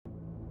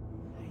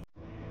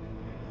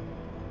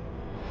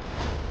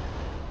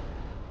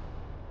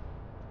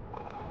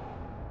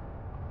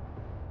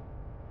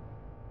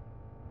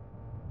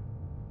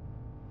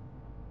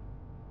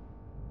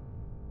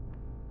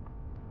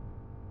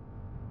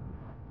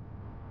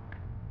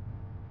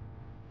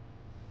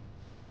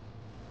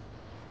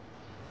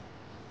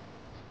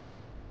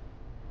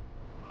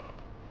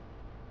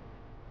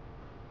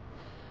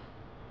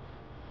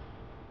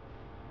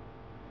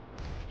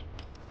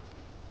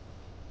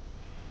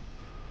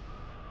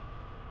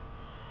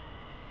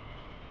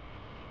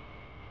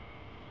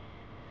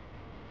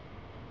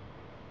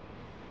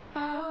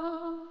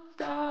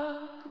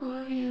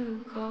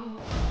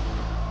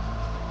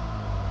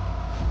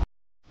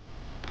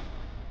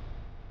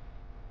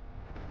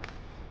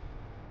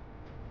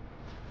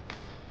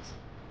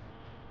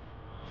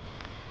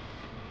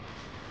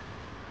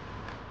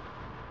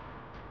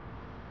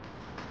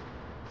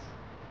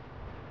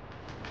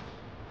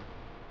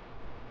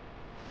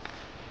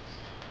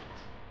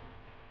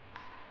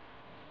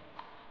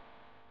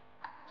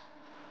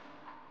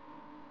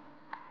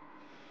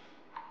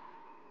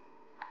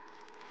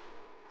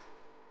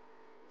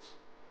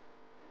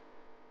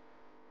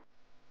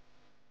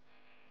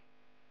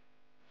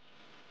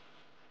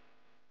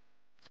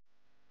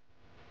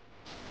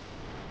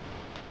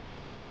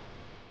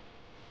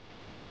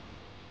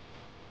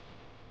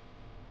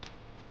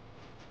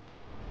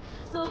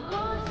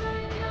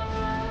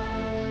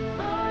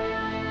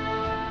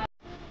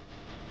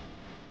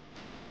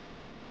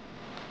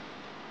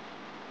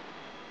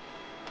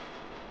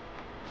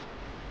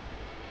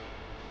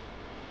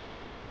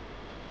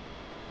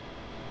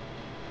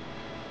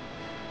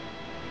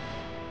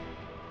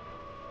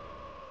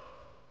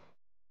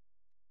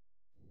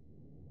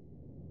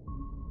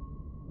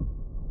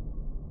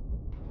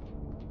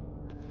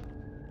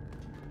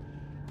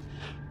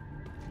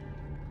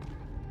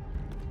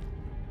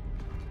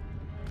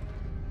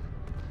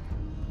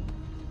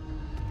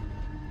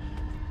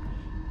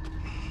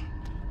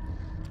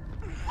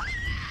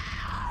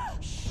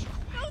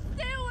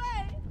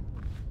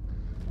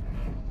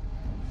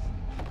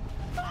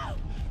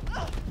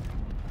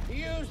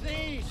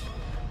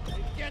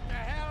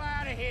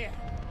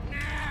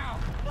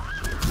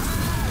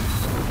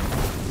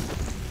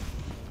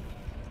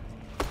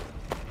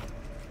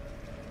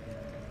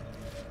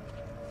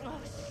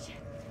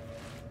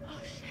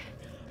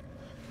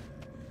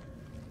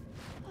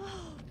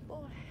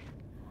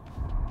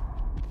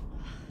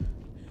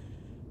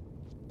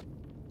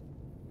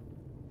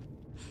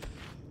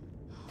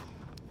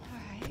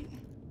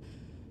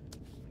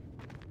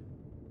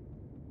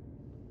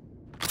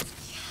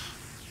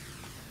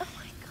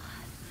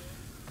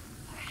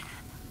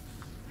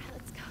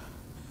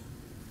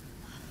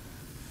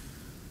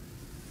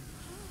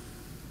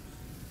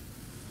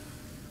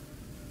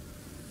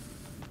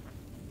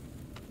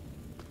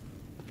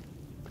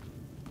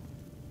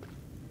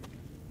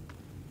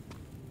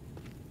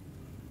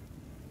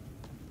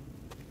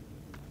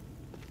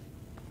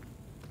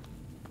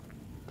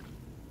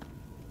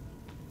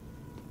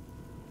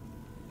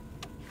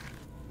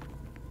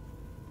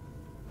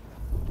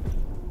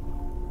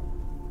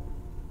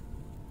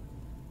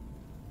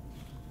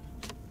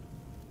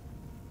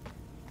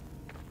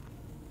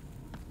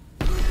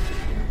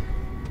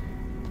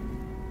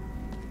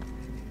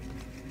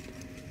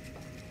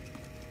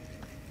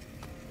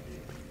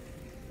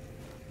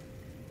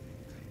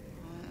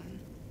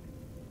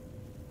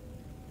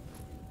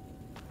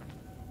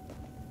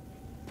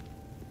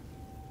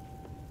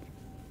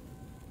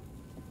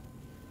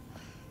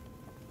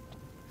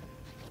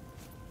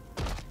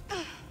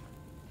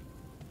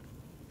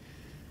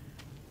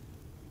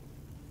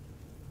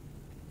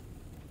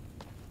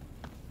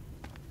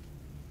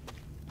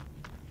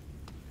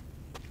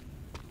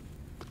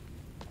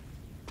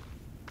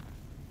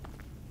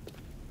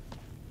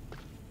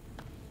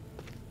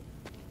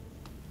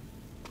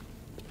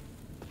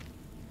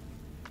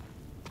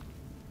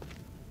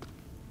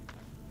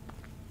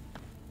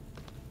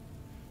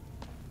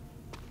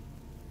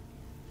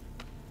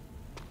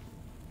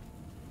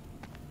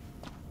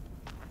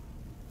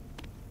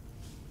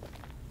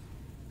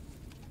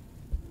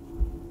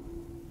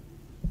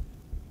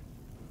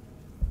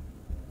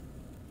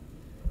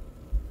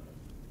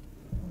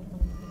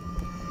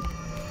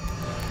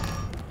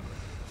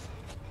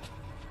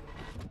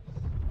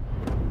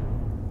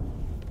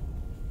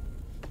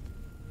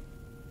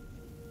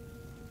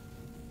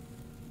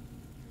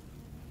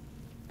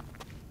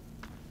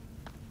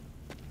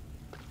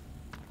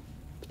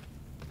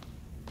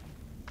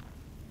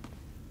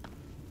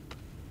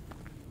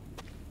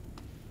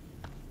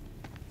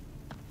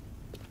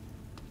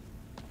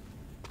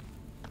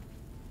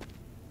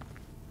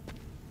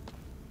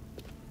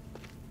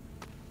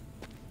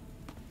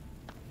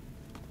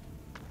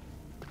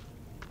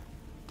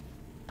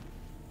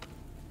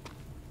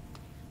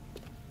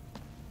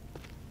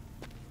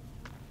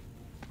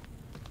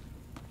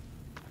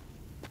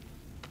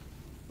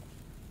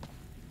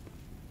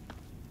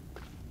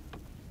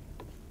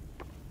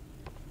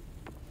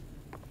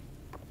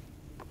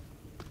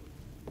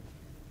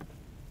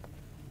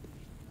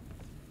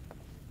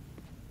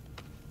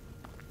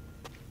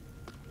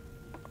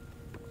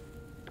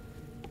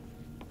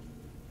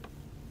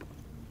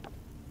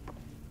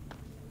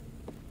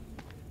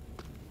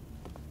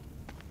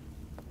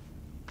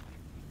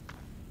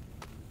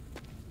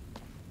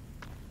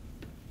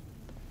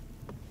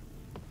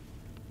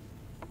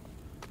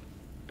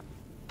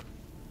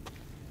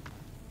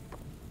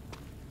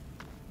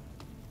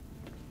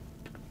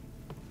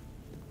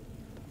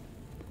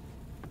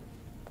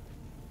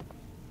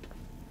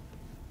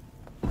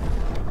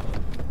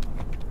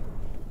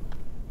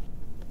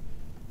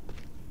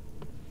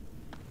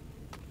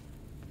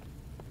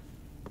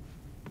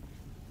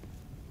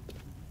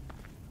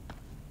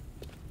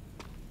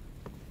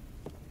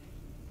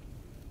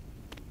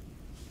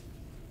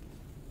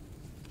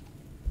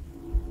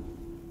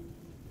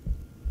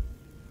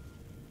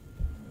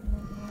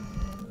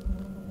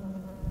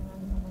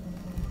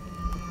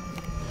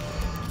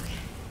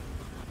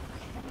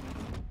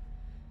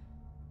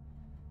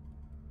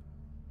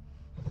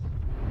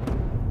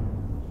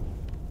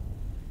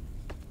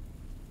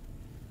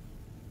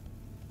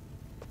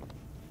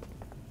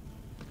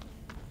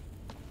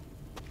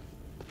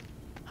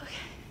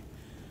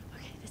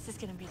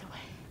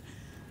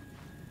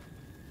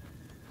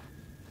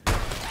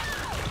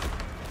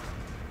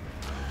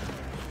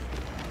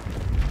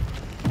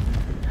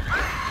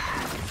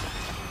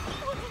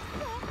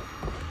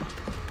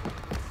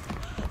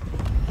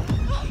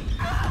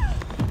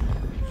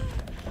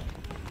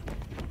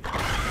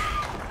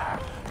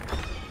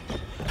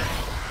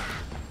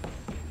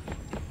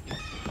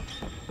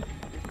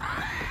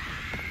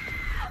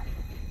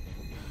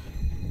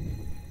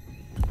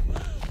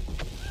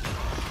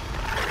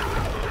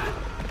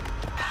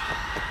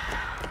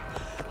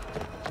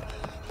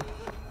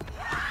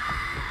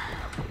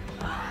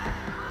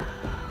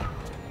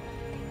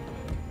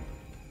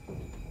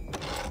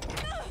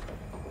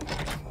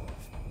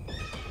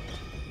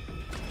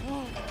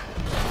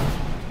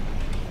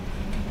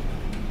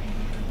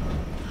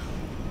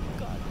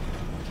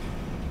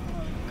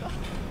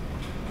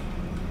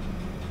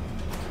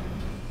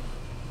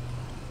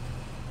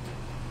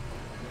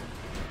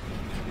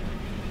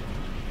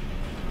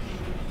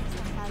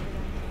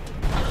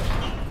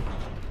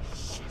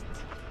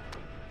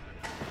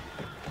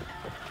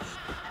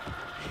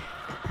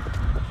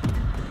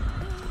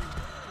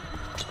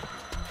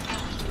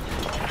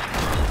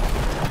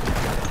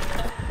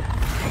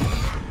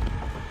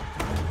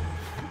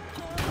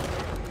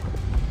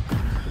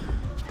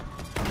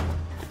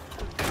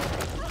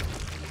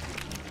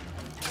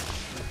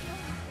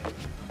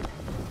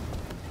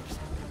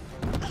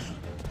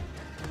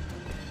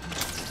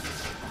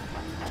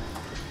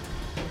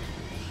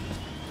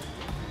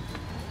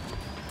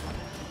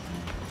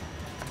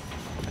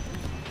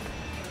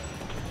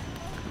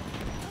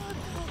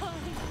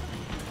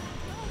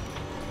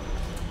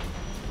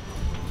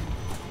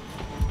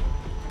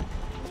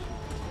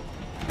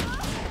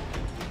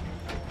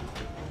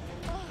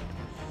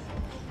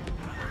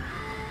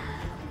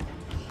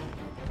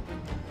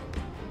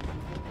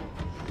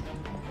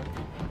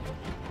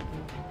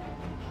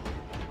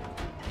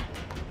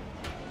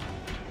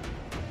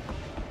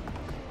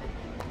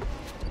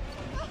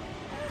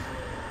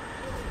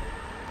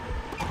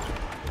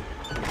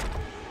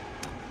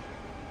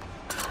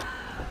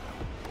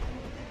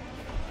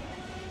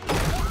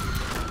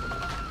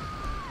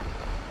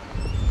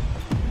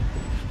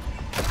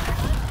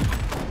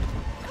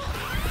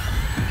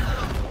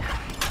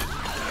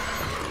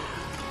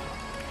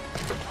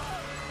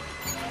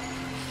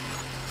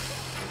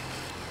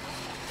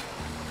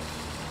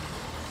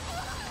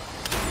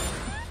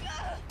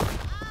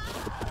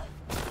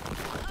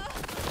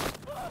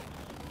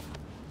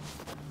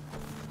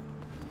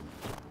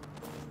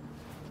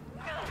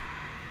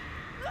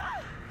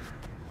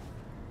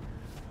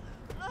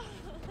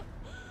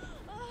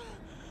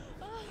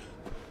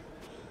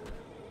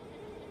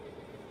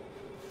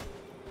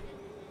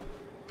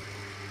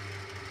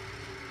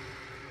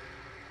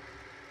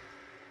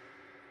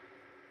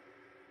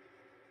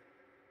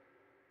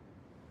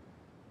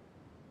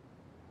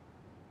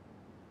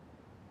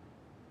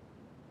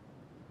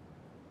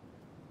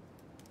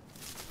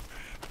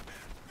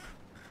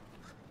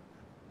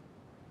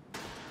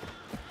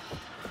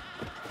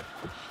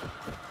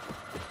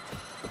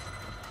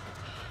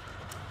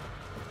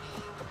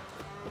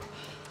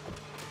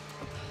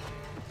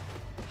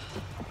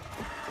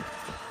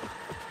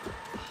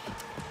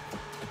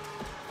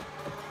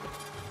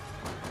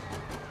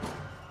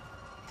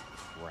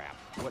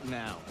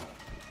now.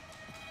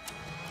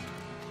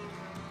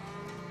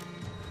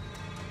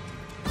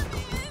 Let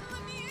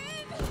me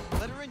in!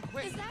 Let her in,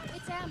 quick! Is that?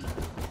 It's Em.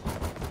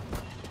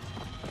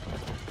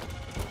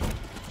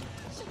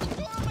 Shut the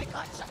door! Oh my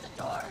God, shut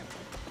the door!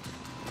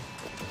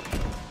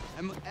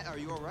 Emily, are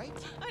you all right?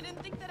 I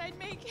didn't think that I'd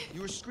make it. You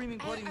were screaming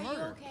bloody Are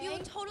murder. you okay?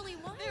 You totally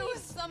was. There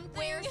was something.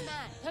 Where's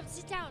Matt? Come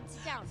sit down,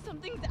 sit down.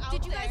 Something's out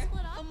Did you there. guys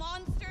split up? A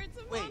monster. It's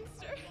a Wait.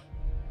 monster.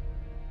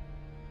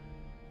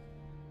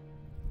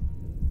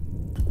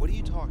 What are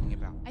you talking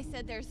about? I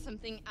said there's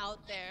something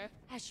out there.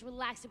 Ash,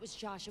 relax. It was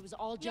Josh. It was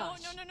all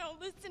Josh. No.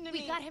 Listen to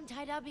me. We got him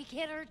tied up. He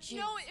can't hurt you.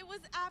 No, it was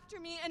after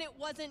me, and it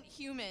wasn't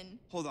human.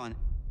 Hold on.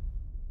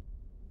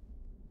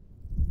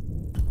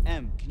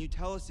 Em, can you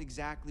tell us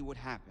exactly what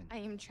happened? I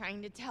am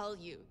trying to tell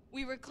you.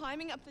 We were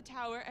climbing up the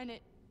tower, and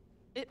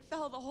it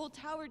fell. The whole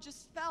tower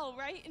just fell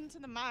right into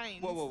the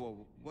mines.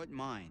 Whoa. What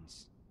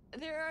mines?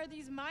 There are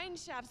these mine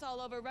shafts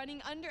all over,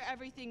 running under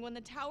everything. When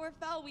the tower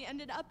fell, we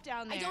ended up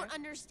down there. I don't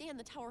understand.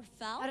 The tower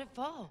fell? How'd it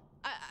fall?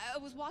 I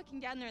was walking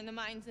down there in the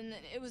mines, and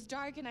it was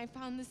dark, and I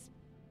found this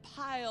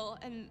pile,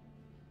 and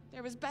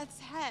there was Beth's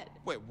head.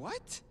 Wait,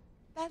 what?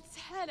 Beth's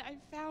head, I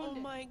found it.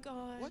 Oh my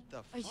God. What the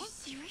Are fuck? you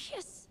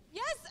serious?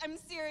 Yes, I'm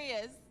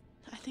serious.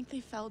 I think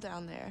they fell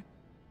down there.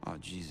 Oh,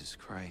 Jesus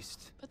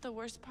Christ. But the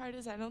worst part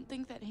is I don't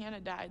think that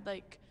Hannah died,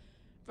 like,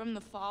 from the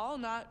fall,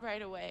 not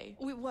right away.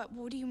 Wait, what?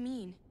 What do you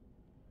mean?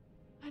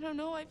 I don't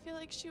know, I feel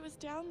like she was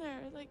down there,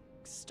 like,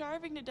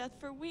 starving to death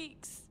for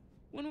weeks.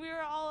 When we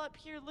were all up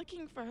here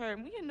looking for her,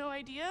 and we had no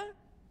idea.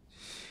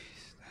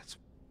 Jeez, that's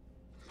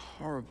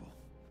horrible.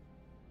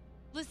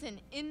 Listen,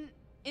 in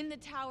the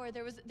tower,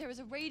 there was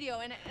a radio,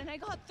 and I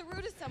got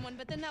through to someone,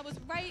 but then that was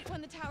right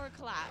when the tower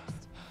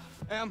collapsed.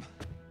 Em,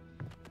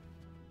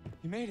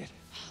 you made it.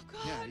 Oh,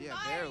 God, Yeah,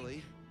 Mike.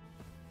 barely.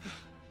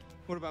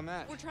 What about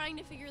Matt? We're trying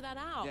to figure that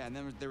out. Yeah, and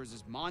then there was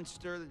this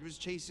monster that was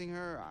chasing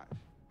her.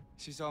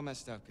 She's all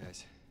messed up,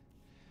 guys.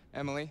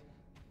 Emily?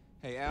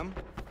 Hey, Em?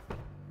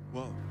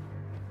 Whoa. Who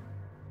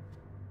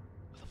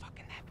the fuck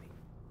can that be?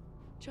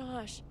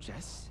 Josh.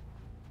 Jess?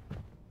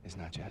 It's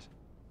not Jess.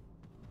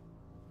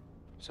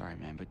 Sorry,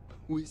 man, but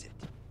who is it?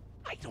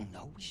 I don't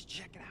know. We should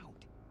check it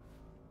out.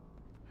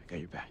 I got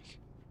your back.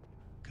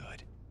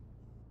 Good.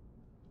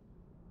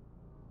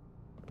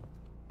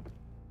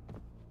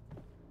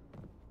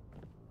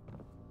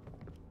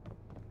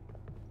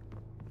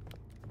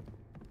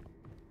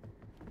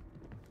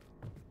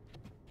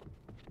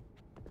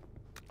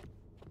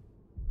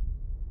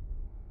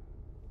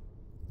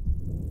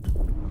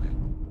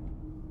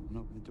 I'm gonna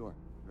open the door.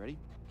 You ready?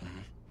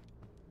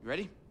 You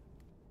ready?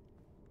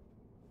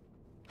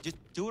 Just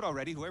do it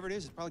already. Whoever it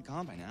is probably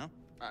gone by now.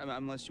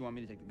 Unless you want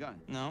me to take the gun.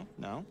 No.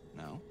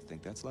 I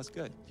think that's less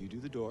good. You do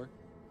the door.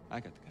 I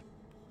got the gun.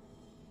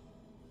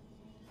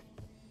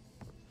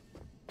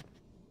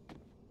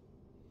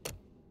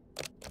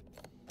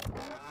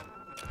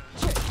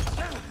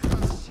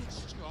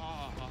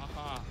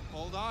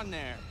 Hold on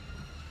there.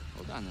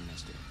 Hold on there,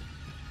 mister.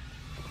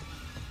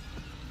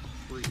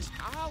 Freeze.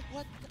 Ow,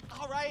 what?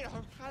 All right.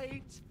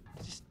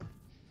 Just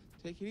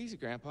take it easy,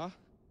 Grandpa.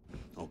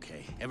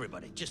 Okay,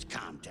 everybody, just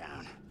calm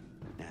down.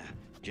 Now,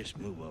 just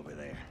move over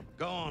there.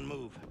 Go on,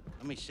 move.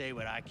 Let me say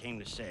what I came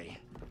to say.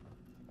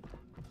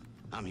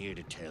 I'm here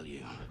to tell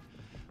you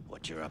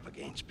what you're up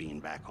against being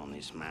back on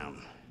this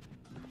mountain.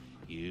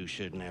 You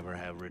should never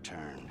have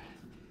returned.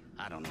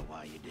 I don't know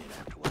why you did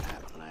after what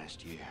happened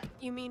last year.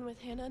 You mean with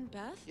Hannah and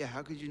Beth? Yeah,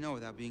 how could you know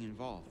without being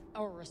involved?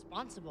 Or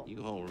responsible?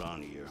 You hold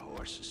on to your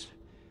horses.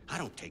 I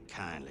don't take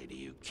kindly to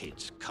you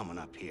kids coming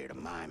up here to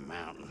my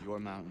mountain. Your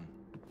mountain.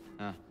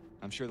 Huh.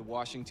 I'm sure the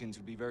Washingtons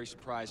would be very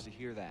surprised to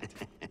hear that.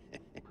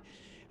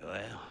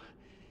 Well,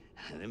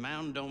 the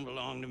mountain don't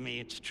belong to me,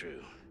 it's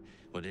true.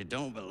 But it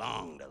don't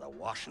belong to the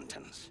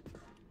Washingtons.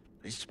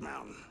 This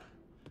mountain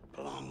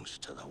belongs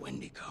to the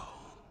Wendigo.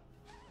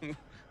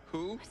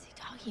 Who? What's he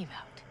talking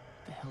about?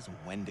 The hell's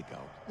a Wendigo?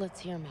 Let's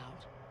hear him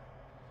out.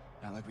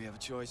 Not like we have a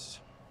choice.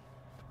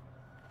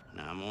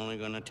 Now, I'm only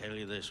gonna tell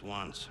you this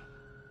once.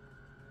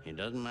 It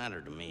doesn't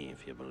matter to me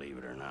if you believe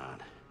it or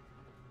not.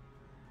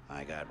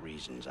 I got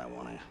reasons I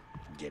want to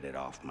get it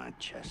off my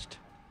chest.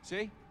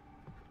 See?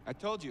 I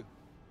told you.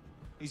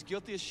 He's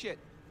guilty as shit.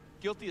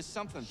 Guilty as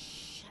something.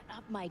 Shut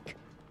up, Mike.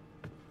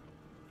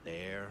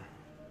 There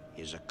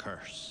is a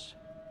curse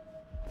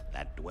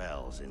that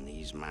dwells in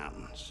these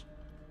mountains.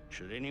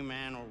 Should any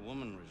man or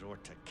woman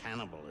resort to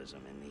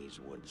cannibalism in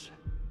these woods,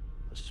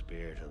 the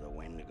spirit of the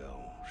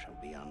Wendigo shall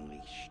be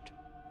unleashed.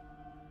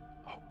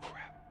 Oh,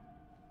 crap.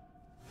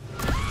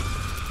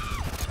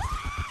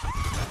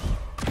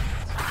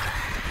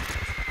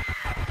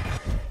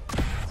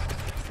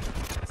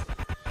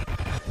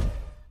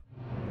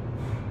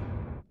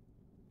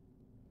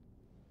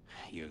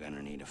 You're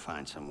gonna need to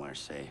find somewhere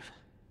safe.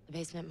 The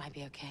basement might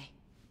be okay.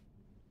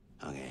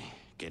 Okay,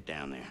 get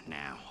down there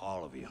now,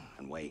 all of you,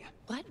 and wait.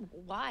 What?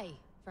 Why?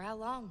 For how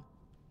long?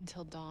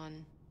 Until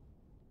dawn.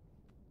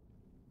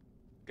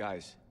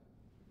 Guys,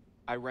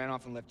 I ran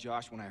off and left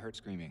Josh when I heard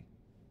screaming.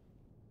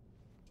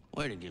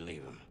 Where did you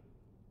leave him?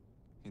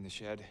 In the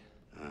shed.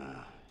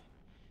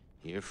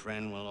 Your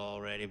friend will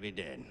already be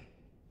dead.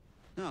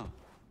 No.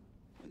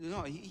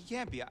 No, he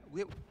can't be.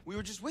 We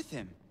were just with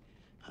him.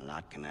 A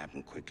lot can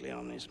happen quickly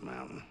on this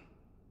mountain.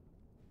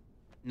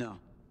 No.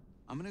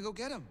 I'm gonna go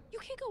get him. You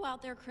can't go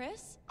out there,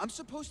 Chris. I'm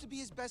supposed to be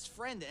his best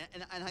friend,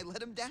 and I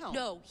let him down.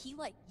 No, he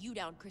let you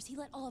down, Chris. He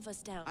let all of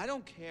us down. I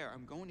don't care.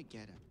 I'm going to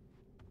get him.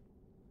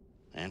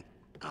 Then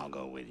I'll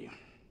go with you.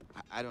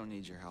 I don't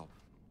need your help.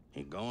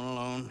 You're going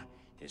alone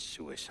is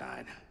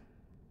suicide.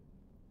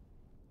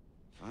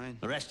 Fine.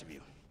 The rest of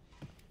you,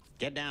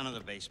 get down to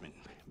the basement.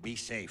 Be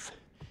safe.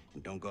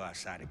 And don't go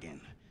outside again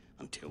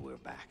until we're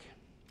back.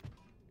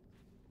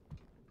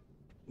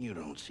 You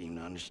don't seem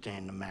to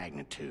understand the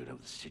magnitude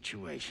of the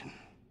situation.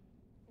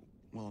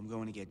 Well, I'm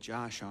going to get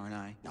Josh, aren't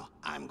I? No,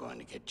 I'm going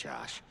to get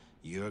Josh.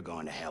 You're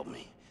going to help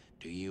me.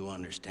 Do you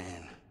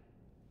understand?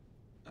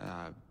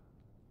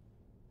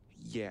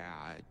 Yeah,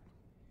 I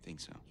think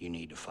so. You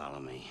need to follow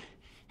me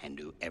and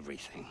do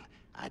everything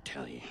I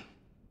tell you.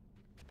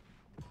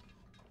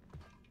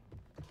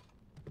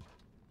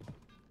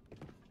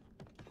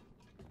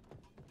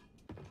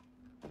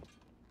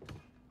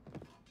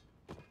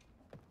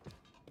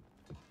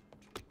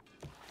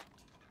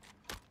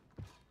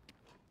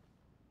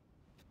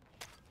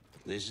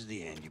 This is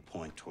the end. You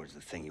point towards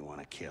the thing you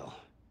want to kill.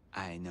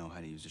 I know how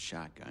to use a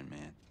shotgun,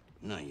 man.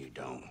 No, you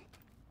don't.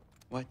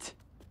 What?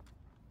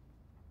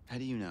 How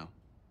do you know?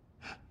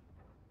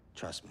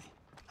 Trust me,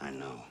 I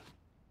know.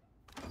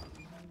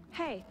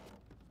 Hey.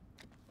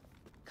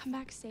 Come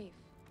back safe.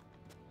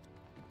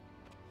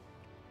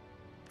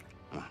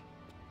 Come on.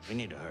 We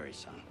need to hurry,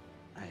 son.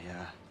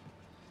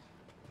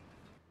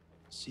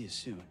 See you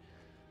soon.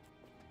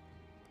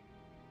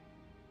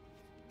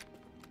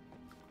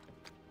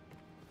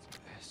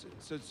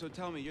 So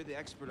tell me, you're the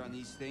expert on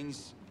these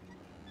things.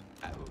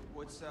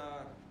 What's the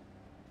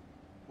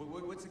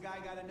guy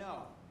gotta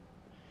know?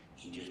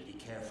 You just be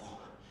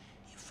careful.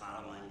 You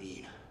follow my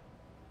lead.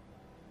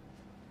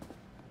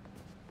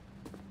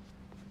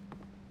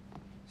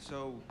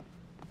 So,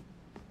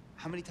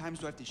 how many times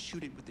do I have to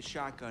shoot it with the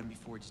shotgun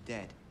before it's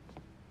dead?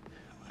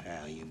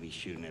 Well, you'll be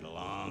shooting it a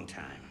long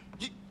time.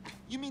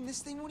 You mean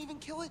this thing won't even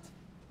kill it?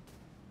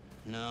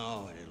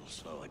 No, it'll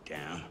slow it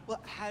down.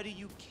 Well, how do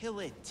you kill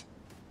it?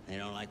 They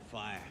don't like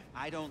fire.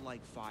 I don't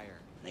like fire.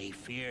 They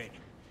fear it,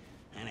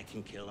 and it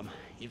can kill them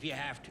if you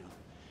have to.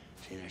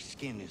 See, their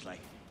skin is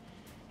like,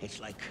 it's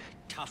like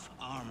tough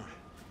armor,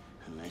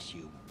 unless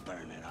you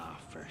burn it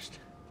off first.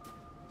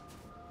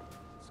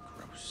 It's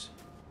gross.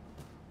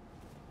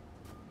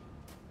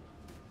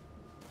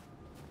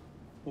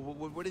 Well,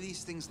 what are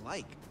these things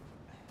like?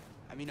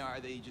 I mean, are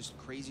they just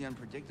crazy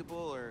unpredictable,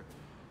 or...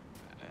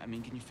 I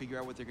mean, can you figure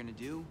out what they're gonna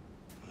do?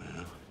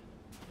 Well,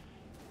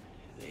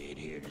 they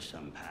adhere to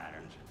some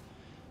patterns,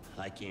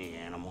 like any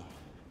animal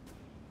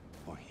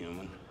or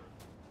human.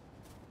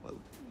 Well,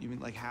 you mean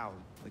like how?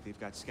 Like they've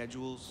got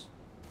schedules?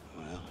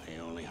 Well, they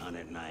only hunt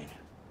at night.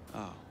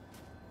 Oh.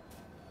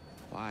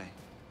 Why?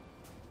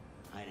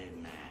 I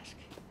didn't ask.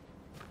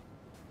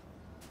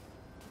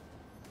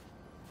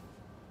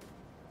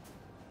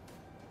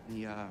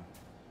 Any,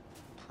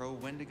 pro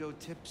Wendigo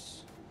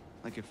tips?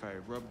 Like if I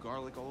rub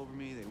garlic all over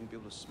me, they won't be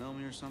able to smell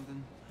me or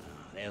something?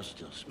 They'll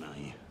still smell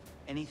you.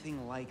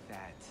 Anything like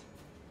that?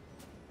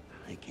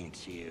 They can't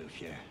see you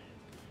if you're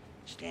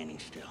standing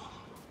still.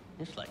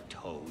 It's like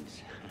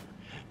toads.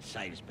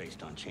 Sight is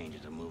based on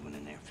changes of movement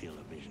in their field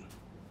of vision.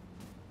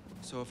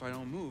 So if I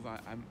don't move,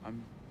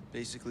 I'm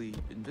basically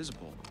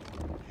invisible.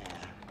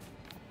 Yeah.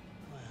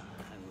 Well,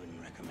 I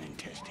wouldn't recommend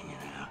testing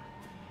it out.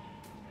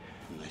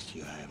 Unless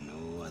you have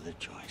no other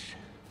choice.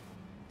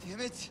 Damn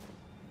it!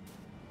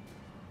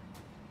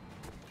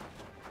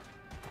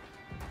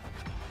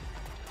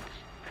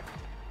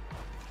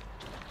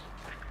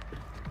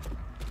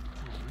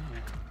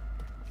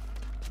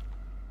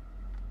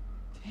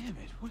 Damn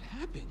it, what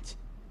happened?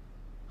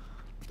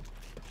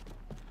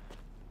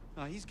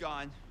 Oh, he's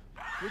gone.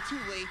 We're too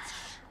late.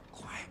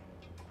 Quiet.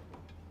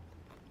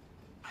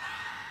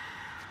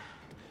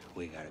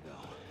 We gotta go.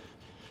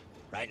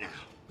 Right now.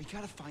 We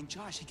gotta find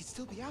Josh. He could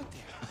still be out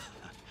there.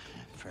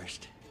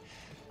 First,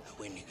 the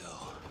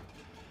Wendigo.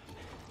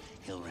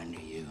 He'll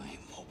render you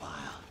immobile.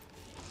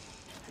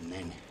 And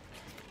then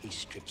he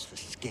strips the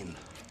skin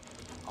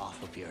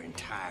off of your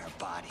entire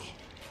body,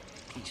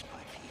 piece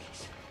by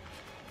piece.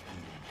 And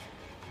then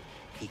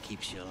he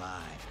keeps you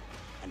alive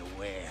and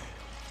aware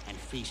and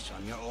feasts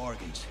on your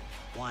organs,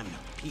 one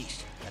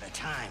piece at a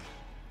time.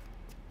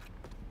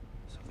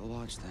 So the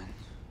lodge then.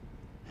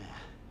 Yeah.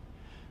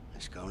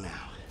 Let's go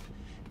now.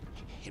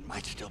 It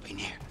might still be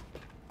near.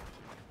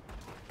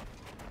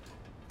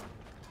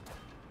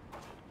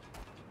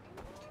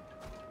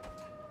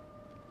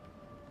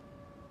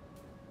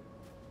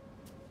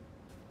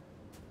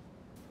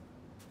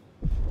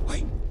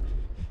 Wait.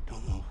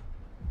 Don't move.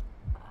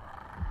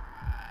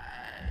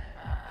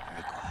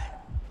 Very quiet.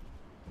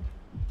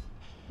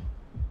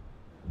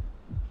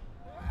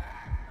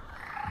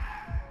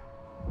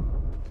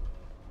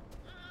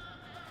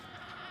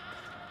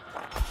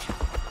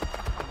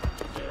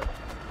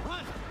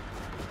 Run!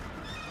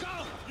 Go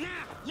now!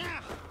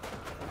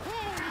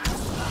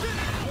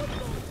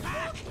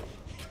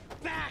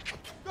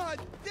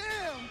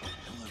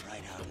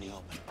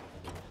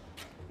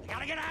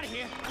 get out of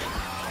here! Oh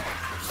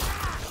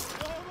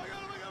my god,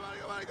 oh my god, oh my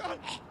god, oh my god!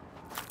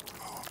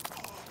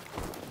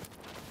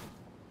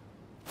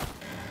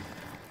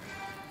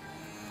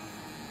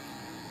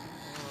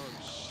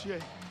 Oh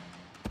shit.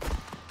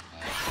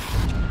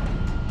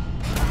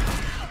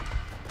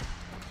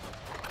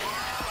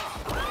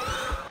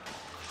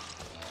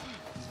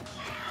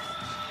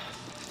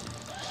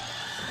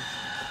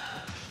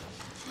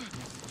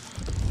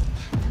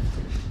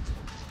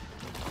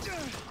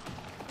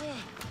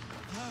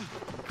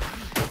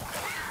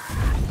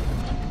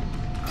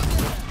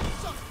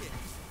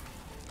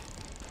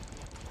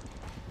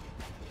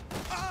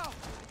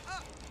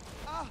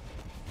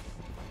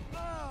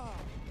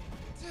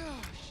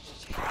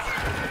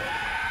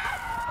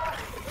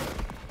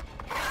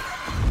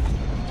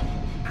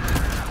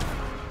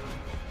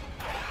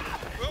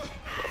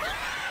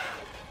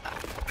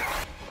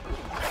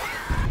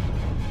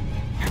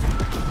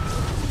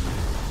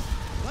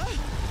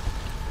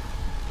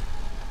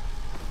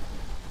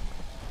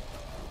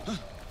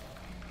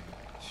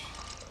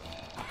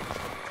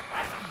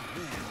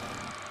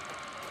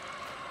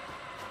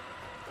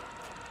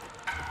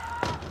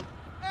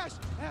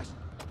 Ash!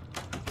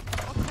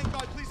 Oh, thank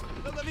God, please,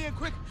 let me in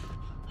quick.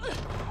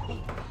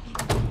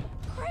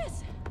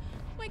 Chris!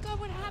 My God,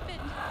 what happened?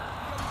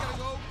 Yeah, we gotta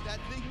go. That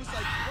thing was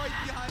like right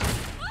behind us.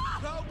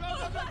 Go, go,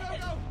 go, go, go,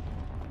 go!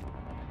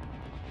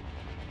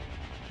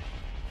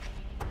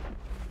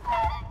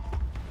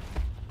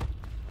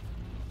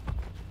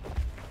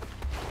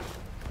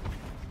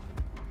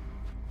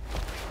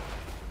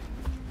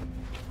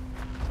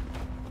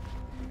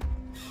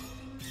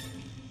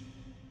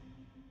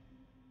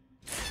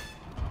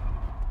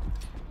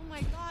 Oh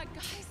my God,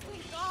 guys,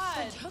 thank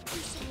God! What took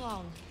you so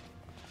long?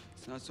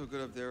 It's not so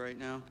good up there right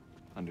now.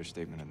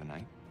 Understatement of the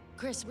night.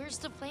 Chris, where's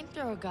the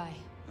flamethrower guy?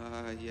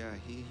 Yeah,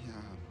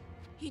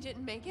 He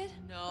didn't make it?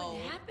 No.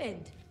 What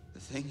happened? the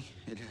thing,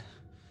 it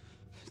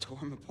tore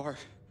him apart.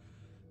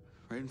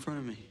 Right in front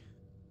of me.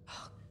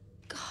 Oh,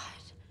 God.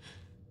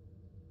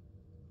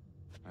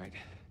 All right,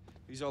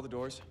 these all the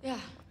doors? Yeah.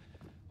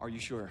 Are you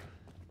sure?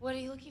 What are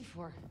you looking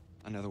for?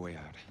 Another way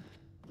out.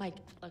 Mike,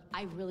 look,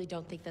 I really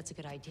don't think that's a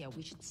good idea.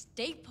 We should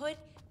stay put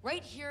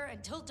right here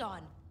until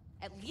dawn.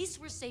 At least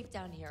we're safe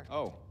down here.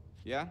 Oh,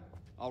 yeah?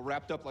 All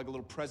wrapped up like a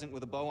little present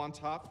with a bow on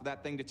top for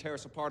that thing to tear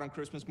us apart on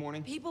Christmas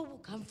morning? People will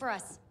come for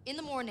us in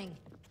the morning.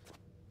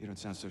 You don't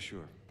sound so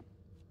sure.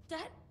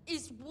 That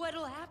is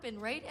what'll happen,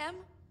 right, Em?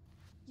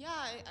 Yeah,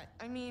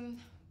 I mean,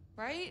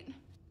 right?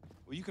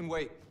 Well, you can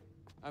wait.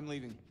 I'm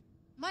leaving.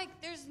 Mike,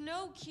 there's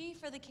no key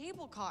for the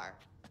cable car.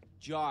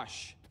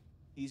 Josh.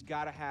 He's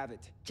gotta have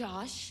it.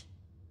 Josh?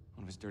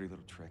 One of his dirty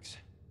little tricks.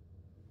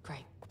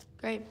 Great.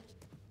 Great.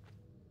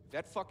 If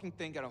that fucking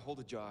thing got a hold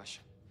of Josh,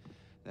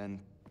 then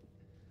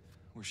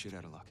we're shit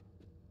out of luck.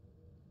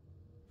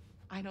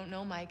 I don't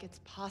know, Mike. It's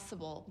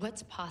possible.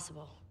 What's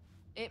possible?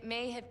 It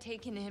may have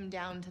taken him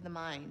down to the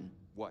mine.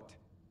 What?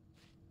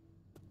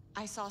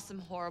 I saw some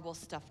horrible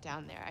stuff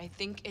down there. I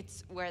think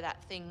it's where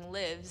that thing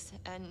lives,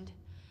 and...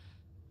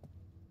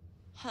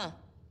 Huh.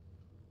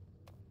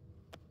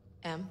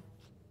 Em?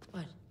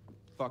 What?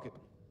 Fuck it.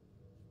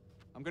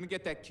 I'm gonna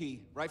get that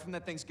key right from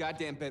that thing's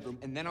goddamn bedroom,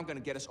 and then I'm gonna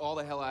get us all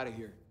the hell out of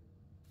here.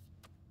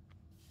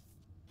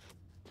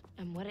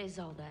 And what is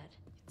all that?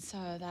 It's,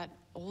 that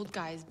old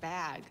guy's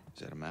bag.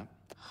 Is that a map?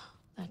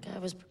 That guy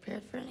was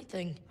prepared for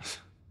anything.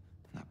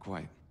 Not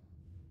quite.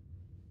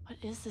 What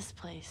is this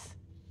place?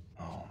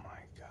 Oh my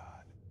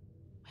God.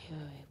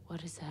 Wait.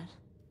 What is that?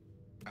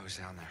 I was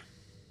down there.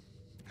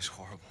 It was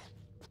horrible.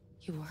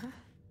 You were?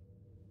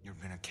 There'd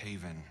been a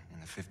cave-in in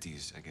the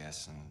 50s, I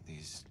guess, and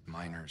these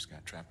miners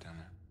got trapped down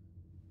there.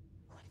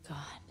 Oh my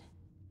God.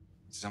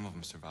 Some of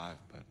them survived,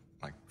 but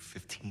like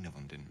 15 of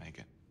them didn't make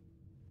it.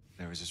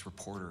 There was this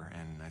reporter,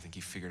 and I think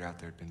he figured out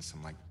there'd been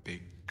some like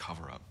big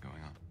cover-up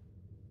going on.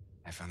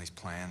 I found these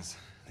plans.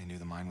 They knew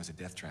the mine was a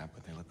death trap,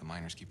 but they let the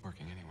miners keep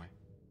working anyway.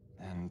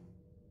 And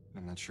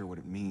I'm not sure what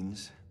it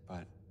means,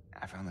 but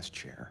I found this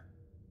chair.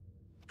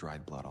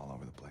 Dried blood all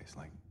over the place,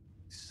 like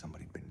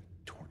somebody'd been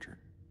tortured.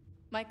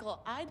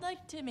 Michael, I'd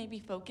like to maybe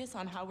focus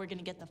on how we're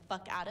gonna get the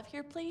fuck out of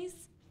here,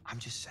 please. I'm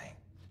just saying,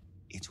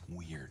 it's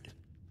weird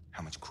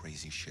how much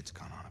crazy shit's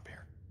gone on up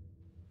here.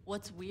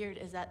 What's weird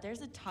is that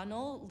there's a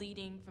tunnel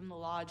leading from the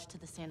lodge to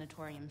the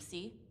sanatorium,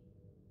 see?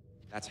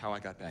 That's how I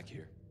got back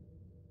here.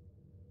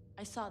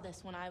 I saw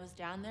this when I was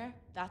down there.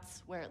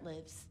 That's where it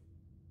lives.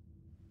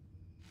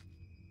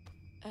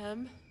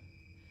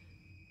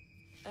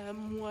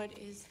 What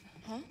is...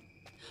 Huh?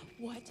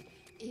 What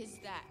is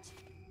that?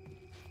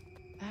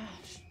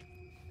 Ash.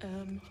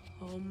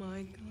 Oh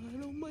my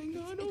God, oh my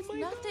God, It's oh my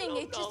nothing. God.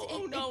 It just-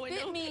 it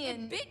bit me It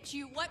and- bit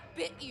you? What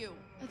bit you?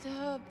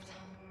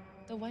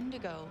 The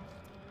Wendigo.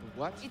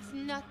 What? It's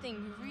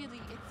nothing,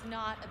 really. It's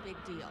not a big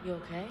deal. You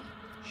okay?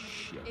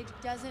 Shit. It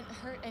doesn't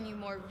hurt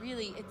anymore,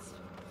 really.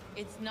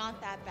 It's not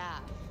that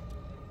bad.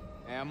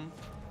 Em,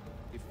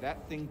 if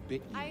that thing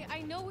bit you...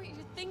 I know what you're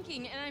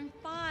thinking, and I'm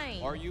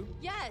fine. Are you?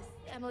 Yes.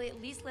 Emily,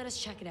 at least let us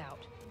check it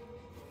out.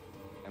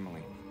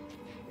 Emily,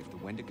 if the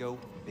Wendigo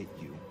bit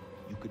you,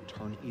 you could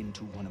turn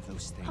into one of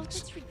those Oh, things.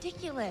 that's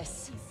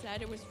ridiculous. He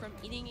said it was from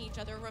eating each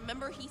other.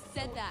 Remember, he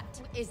said that.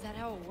 Is that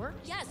how it works?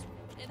 Yes,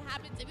 it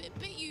happens. If it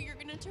bit you, you're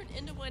gonna turn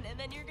into one, and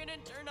then you're gonna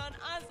turn on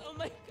us. Oh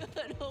my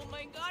god, oh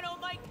my god, oh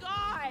my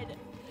god!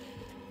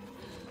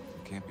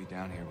 You can't be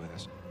down here with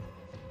us.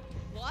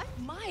 What?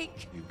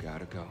 Mike, You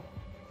gotta go.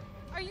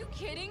 are you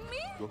kidding me?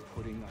 You're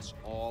putting us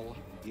all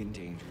in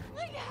danger.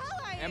 Like hell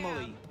I am.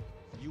 Emily,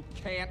 you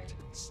can't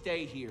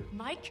stay here.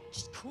 Mike,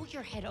 just cool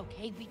your head,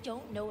 okay? We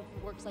don't know if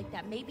it works like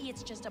that. Maybe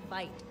it's just a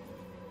bite.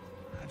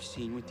 I've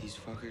seen what these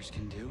fuckers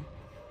can do,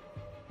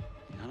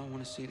 and I don't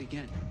want to see it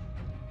again.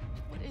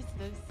 What is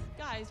this?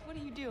 Guys, what are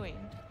you doing?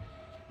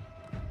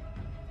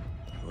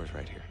 Door's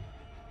right here.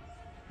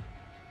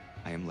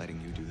 I am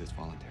letting you do this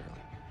voluntarily.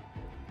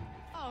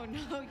 Oh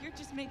no, you're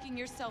just making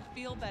yourself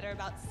feel better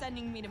about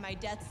sending me to my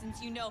death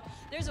since you know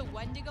there's a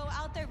Wendigo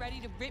out there ready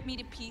to rip me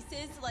to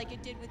pieces like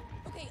it did with.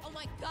 Okay, oh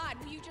my god,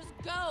 will you just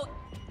go?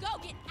 Go,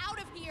 get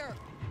out of here!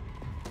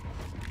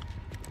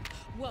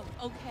 Whoa,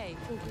 okay.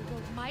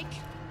 Whoa. Mike,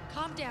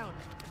 calm down.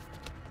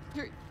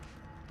 You're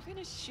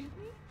gonna shoot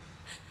me?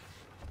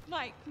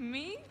 Mike,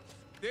 me?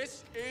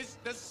 This is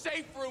the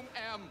safe room,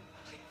 Em.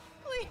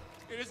 Please,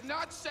 It is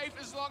not safe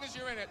as long as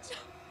you're in it.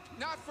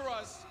 Not for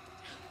us.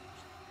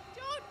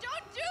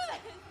 don't do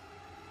this!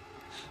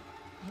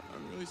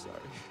 I'm really sorry.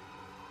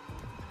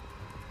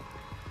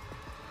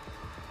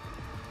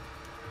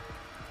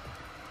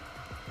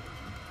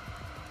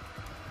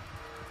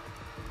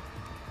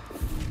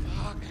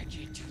 Fuck, I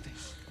can't do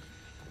this.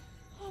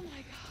 Oh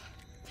my god.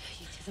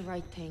 You did the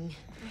right thing.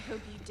 I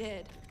hope you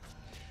did.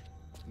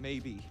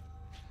 Maybe.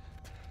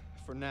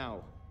 For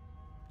now.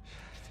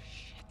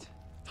 Shit.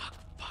 Fuck.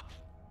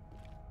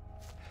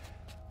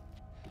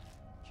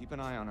 Keep an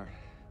eye on her.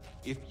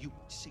 If you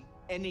see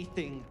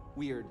anything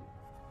weird,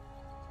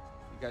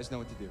 you guys know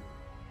what to do.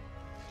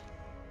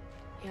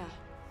 Yeah.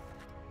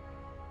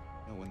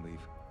 No one leave.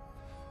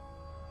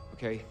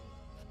 Okay?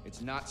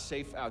 It's not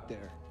safe out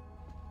there.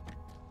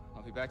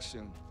 I'll be back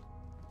soon.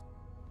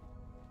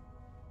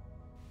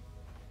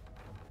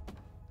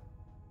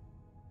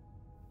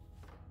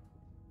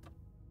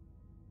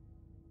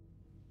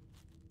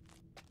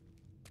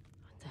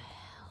 What the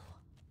hell?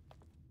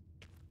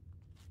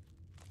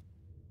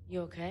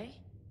 You okay?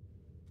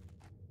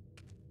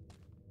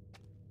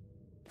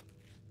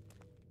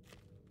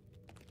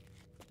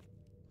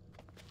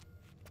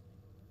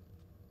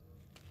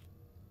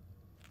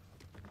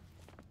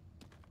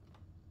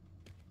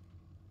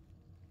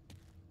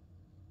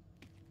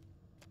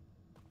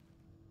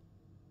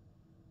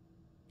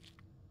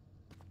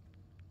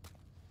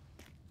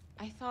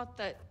 I thought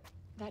that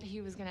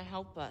he was gonna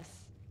help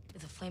us.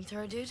 The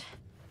flamethrower dude?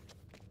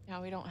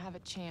 Now we don't have a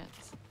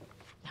chance.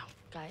 No,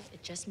 guys,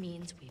 it just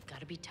means we've got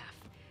to be tough.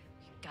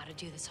 We've got to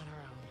do this on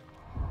our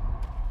own.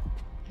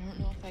 I don't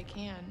know if I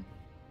can.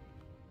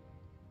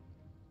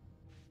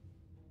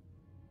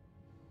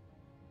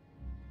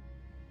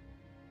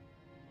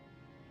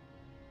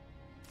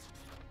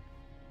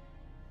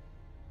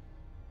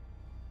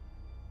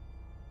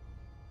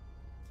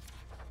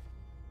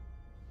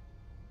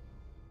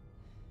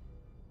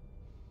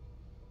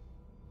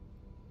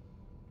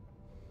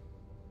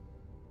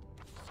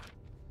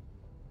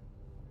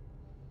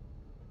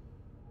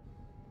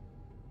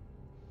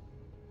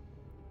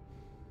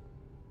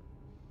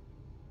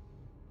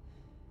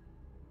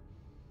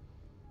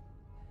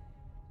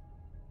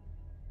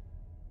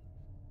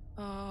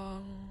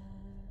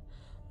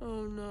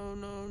 Oh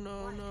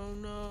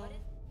no.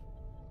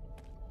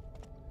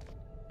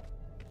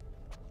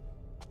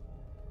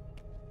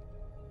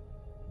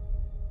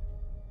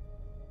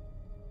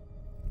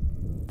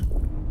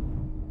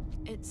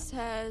 It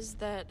says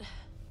that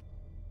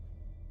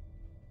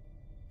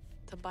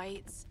the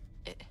bites,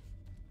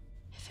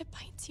 if it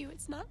bites you,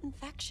 it's not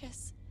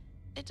infectious.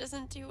 It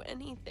doesn't do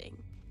anything.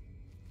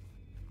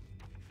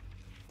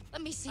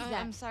 Let me see that.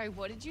 I'm sorry,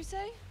 what did you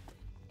say?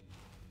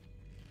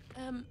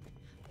 It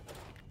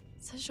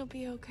says you'll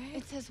be okay.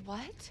 It says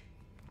what?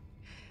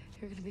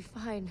 You're gonna be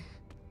fine.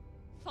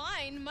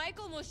 Fine, Mike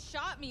almost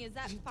shot me, is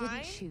that He fine?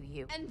 didn't shoot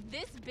you. And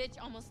this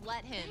bitch almost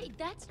let him. Hey,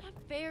 that's not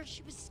fair.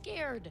 She was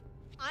scared.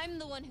 I'm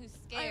the one who's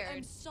scared.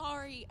 I'm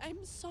sorry,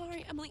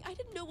 Emily. I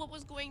didn't know what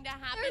was going to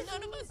happen. There's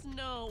None of us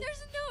know.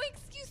 There's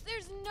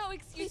no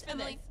excuse Please, for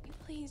Emily, this.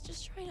 please,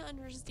 just try to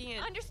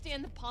understand.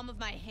 Understand the palm of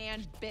my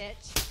hand,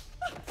 bitch.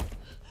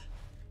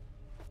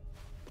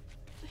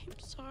 I'm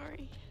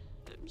sorry.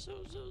 I'm so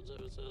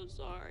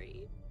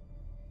sorry.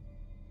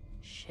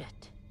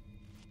 Shit.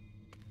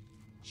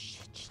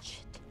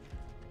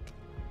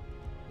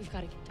 We've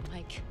got to get to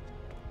Mike.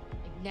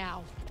 Like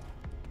now.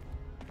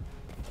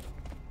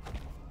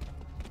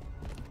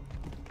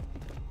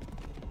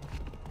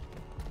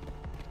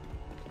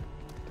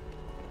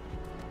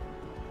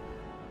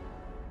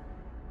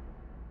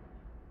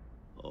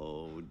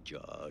 Oh,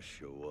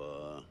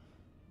 Joshua,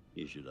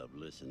 you should have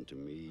listened to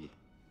me.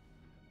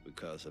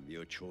 Because of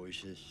your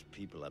choices,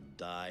 people have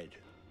died.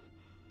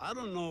 I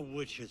don't know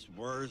which is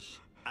worse,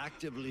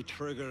 actively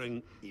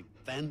triggering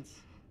events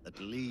that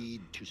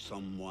lead to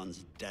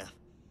someone's death,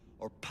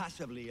 or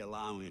passively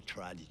allowing a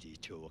tragedy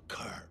to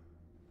occur.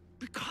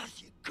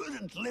 Because you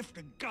couldn't lift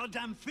a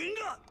goddamn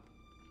finger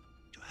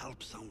to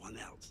help someone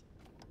else.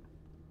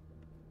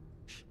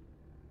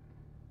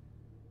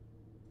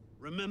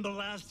 Remember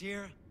last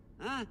year,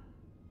 huh?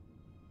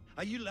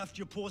 How you left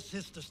your poor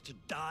sisters to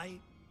die?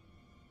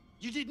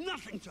 You did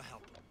nothing to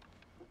help them.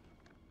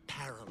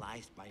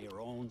 Paralyzed by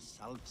your own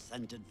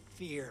self-centered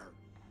fear,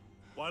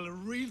 while a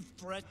real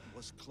threat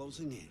was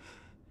closing in.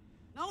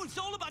 Now it's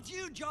all about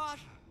you, Josh.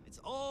 It's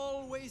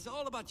always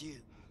all about you.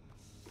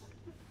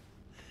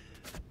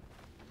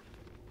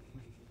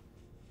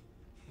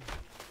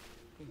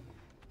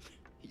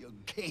 Your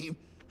game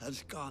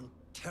has gone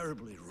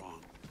terribly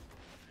wrong.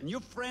 And your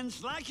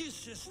friends, like your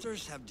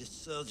sisters, have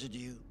deserted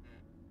you.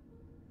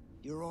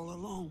 You're all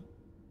alone.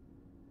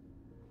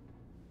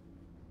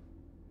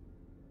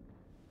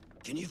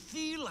 Can you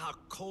feel how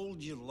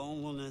cold your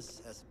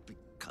loneliness has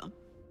become?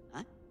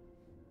 Huh?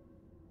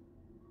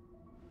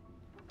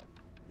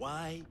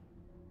 Why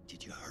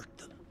did you hurt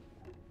them?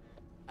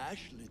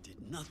 Ashley did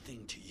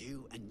nothing to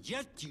you, and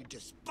yet you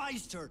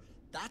despised her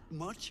that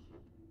much?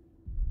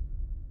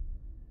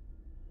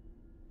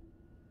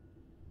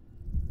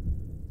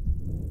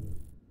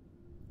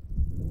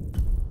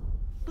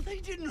 But they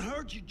didn't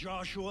hurt you,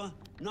 Joshua.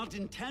 Not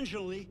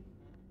intentionally.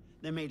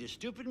 They made a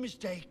stupid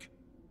mistake,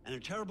 and a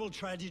terrible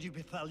tragedy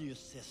befell your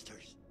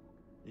sisters.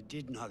 They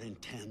did not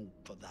intend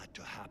for that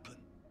to happen.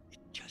 It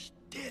just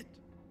did.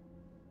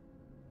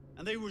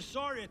 And they were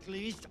sorry, at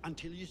least,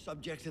 until you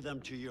subjected them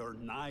to your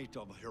night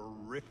of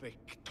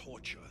horrific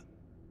torture.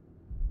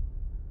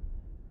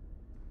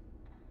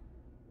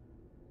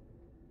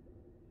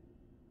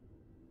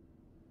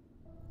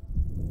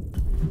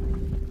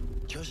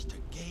 Just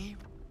a game?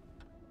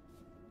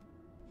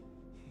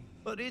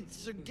 But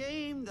it's a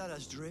game that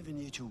has driven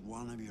you to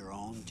one of your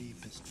own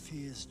deepest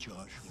fears,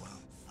 Joshua.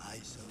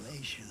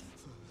 Isolation.